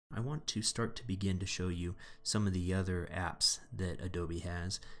want to start to begin to show you some of the other apps that Adobe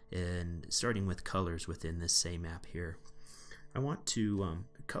has, and starting with colors within this same app here. I want to,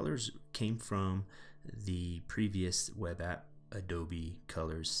 colors came from the previous web app, Adobe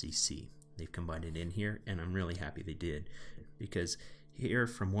Colors CC. They've combined it in here, and I'm really happy they did, because here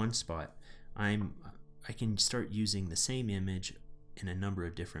from one spot I can start using the same image in a number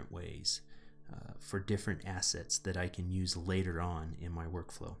of different ways for different assets that I can use later on in my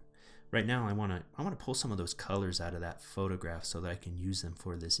workflow. Right now I want to pull some of those colors out of that photograph so that I can use them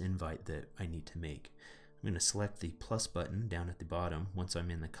for this invite that I need to make. I'm going to select the plus button down at the bottom once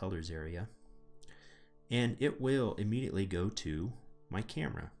I'm in the colors area, and it will immediately go to my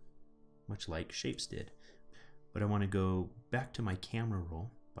camera, much like Shapes did. But I want to go back to my camera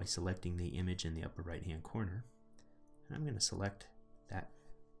roll by selecting the image in the upper right hand corner, and I'm going to select that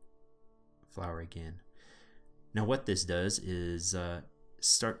flower again. Now what this does is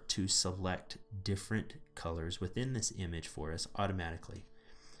start to select different colors within this image for us automatically.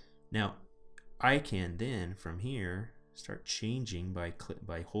 Now I can then from here start changing by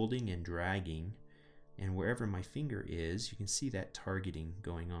holding and dragging, and wherever my finger is you can see that targeting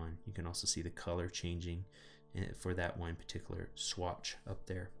going on. You can also see the color changing for that one particular swatch up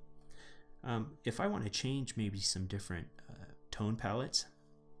there. If I want to change maybe some different tone palettes,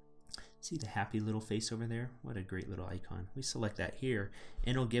 see the happy little face over there? What a great little icon. We select that here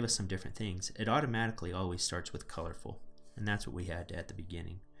and it'll give us some different things. It automatically always starts with colorful, and that's what we had at the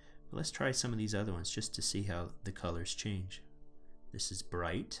beginning. But let's try some of these other ones just to see how the colors change. This is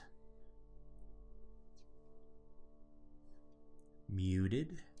bright,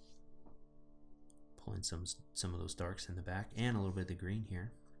 muted, pulling some of those darks in the back, and a little bit of the green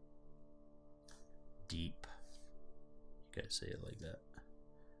here. Deep. You gotta say it like that.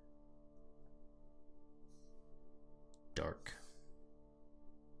 Dark.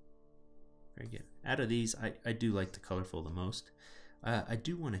 Very good. Out of these, I do like the colorful the most. I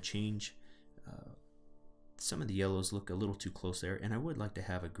do want to change some of the yellows look a little too close there, and I would like to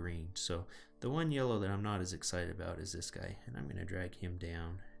have a green. So the one yellow that I'm not as excited about is this guy, and I'm going to drag him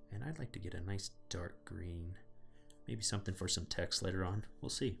down, and I'd like to get a nice dark green, maybe something for some text later on. We'll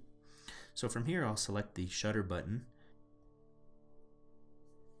see. So from here I'll select the shutter button,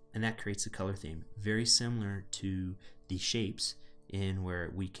 and that creates the color theme, very similar to the shapes, in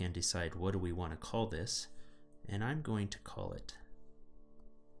where we can decide what do we want to call this, and I'm going to call it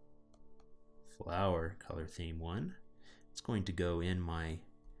Flower Color Theme 1. It's going to go in my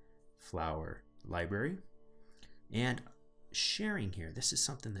flower library. And sharing here, this is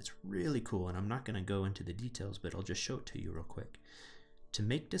something that's really cool, and I'm not going to go into the details, but I'll just show it to you real quick. To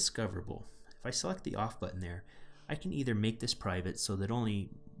make discoverable, if I select the off button there, I can either make this private so that only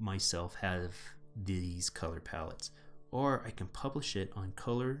myself have these color palettes, or I can publish it on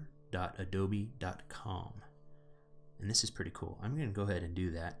color.adobe.com. And this is pretty cool. I'm going to go ahead and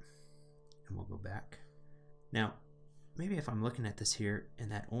do that, and we'll go back. Now maybe if I'm looking at this here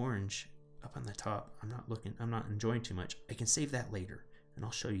and that orange up on the top, I'm not enjoying too much, I can save that later, and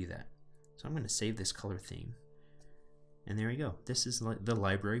I'll show you that. So I'm going to save this color theme, and there you go. This is the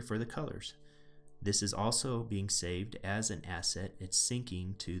library for the colors. This is also being saved as an asset. It's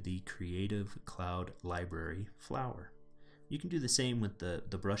syncing to the Creative Cloud library flower. You can do the same with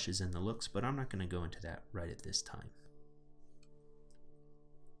the brushes and the looks, but I'm not going to go into that right at this time.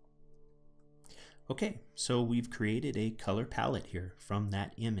 Okay, so we've created a color palette here from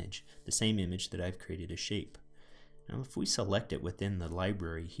that image, the same image that I've created a shape. Now if we select it within the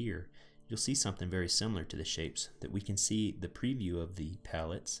library here, you'll see something very similar to the shapes, that we can see the preview of the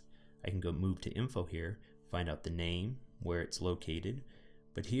palettes. I can go move to info here, find out the name, where it's located,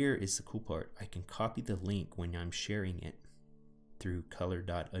 but here is the cool part. I can copy the link when I'm sharing it through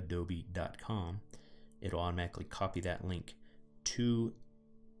color.adobe.com. It'll automatically copy that link to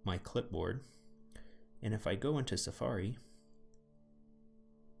my clipboard, and if I go into Safari,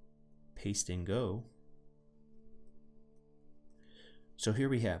 paste and go, so here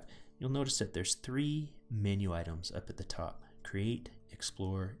we have, you'll notice that there's 3 menu items up at the top: Create,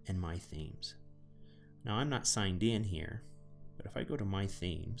 Explore, and My Themes. Now I'm not signed in here, but if I go to My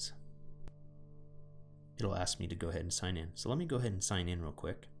Themes, it'll ask me to go ahead and sign in. So let me go ahead and sign in real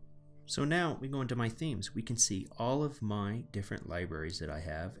quick. So now we go into My Themes. We can see all of my different libraries that I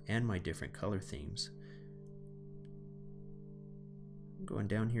have and my different color themes. I'm going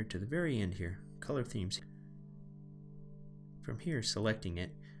down here to the very end here, color themes. From here, selecting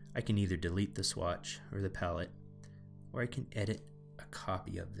it, I can either delete the swatch or the palette, or I can edit a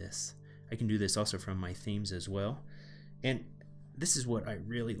copy of this. I can do this also from my themes as well. And this is what I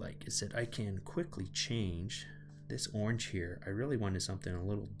really like, is that I can quickly change this orange here, I really wanted something a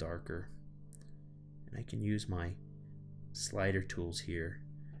little darker. And I can use my slider tools here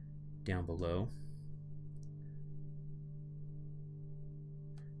down below.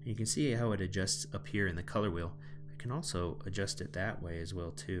 And you can see how it adjusts up here in the color wheel. I can also adjust it that way as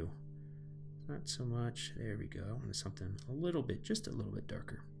well too. Not so much. There we go. I want something a little bit, just a little bit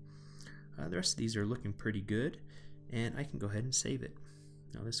darker. The rest of these are looking pretty good, and I can go ahead and save it.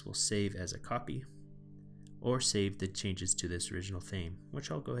 Now this will save as a copy, or save the changes to this original theme, which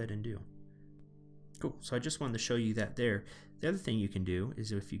I'll go ahead and do. Cool. So I just wanted to show you that there. The other thing you can do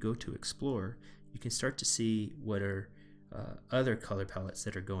is if you go to Explore, you can start to see what are other color palettes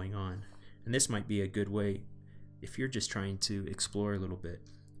that are going on. And this might be a good way, if you're just trying to explore a little bit,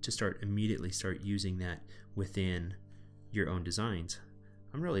 to immediately start using that within your own designs.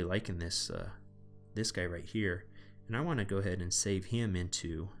 I'm really liking this this guy right here, and I want to go ahead and save him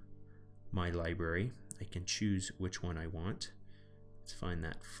into my library. I can choose which one I want. Let's find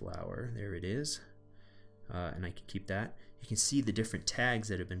that flower. There it is. And I can keep that. You can see the different tags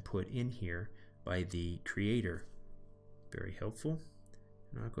that have been put in here by the creator. Very helpful.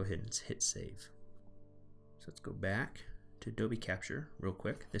 And I'll go ahead and hit save. So let's go back to Adobe Capture real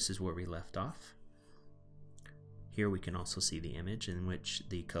quick. This is where we left off. Here we can also see the image in which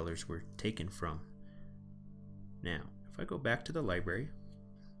the colors were taken from. Now, if I go back to the library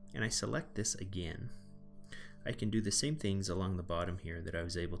and I select this again, I can do the same things along the bottom here that I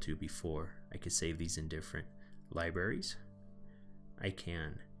was able to before. I could save these in different libraries. I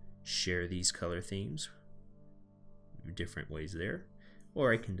can share these color themes different ways there,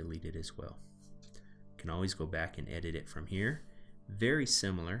 or I can delete it as well. I can always go back and edit it from here. Very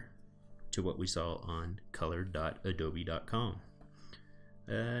similar to what we saw on color.adobe.com.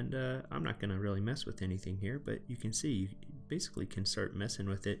 And I'm not going to really mess with anything here, but you can see you basically can start messing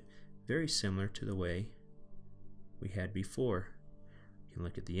with it very similar to the way we had before. You can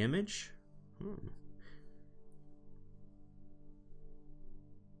look at the image.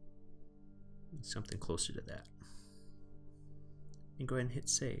 Something closer to that. And go ahead and hit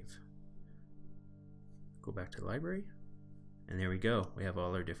save. Go back to the library, and there we go. We have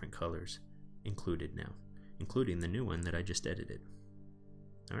all our different colors included now, including the new one that I just edited.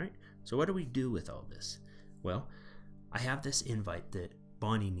 Alright, so what do we do with all this? Well, I have this invite that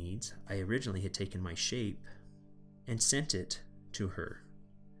Bonnie needs. I originally had taken my shape and sent it to her.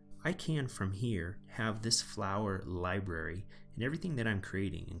 I can from here have this flower library and everything that I'm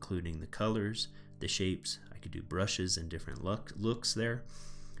creating, including the colors, the shapes. I could do brushes and different looks there.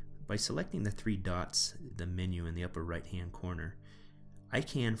 By selecting the three dots, the menu in the upper right hand corner, I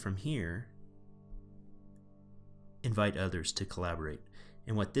can from here invite others to collaborate.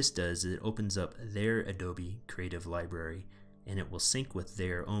 And what this does is it opens up their Adobe Creative Library, and it will sync with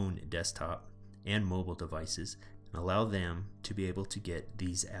their own desktop and mobile devices and allow them to be able to get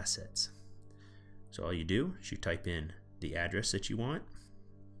these assets. So all you do is you type in the address that you want.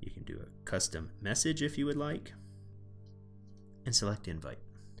 You can do a custom message if you would like, and select invite.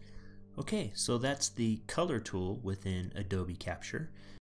 Okay, so that's the color tool within Adobe Capture.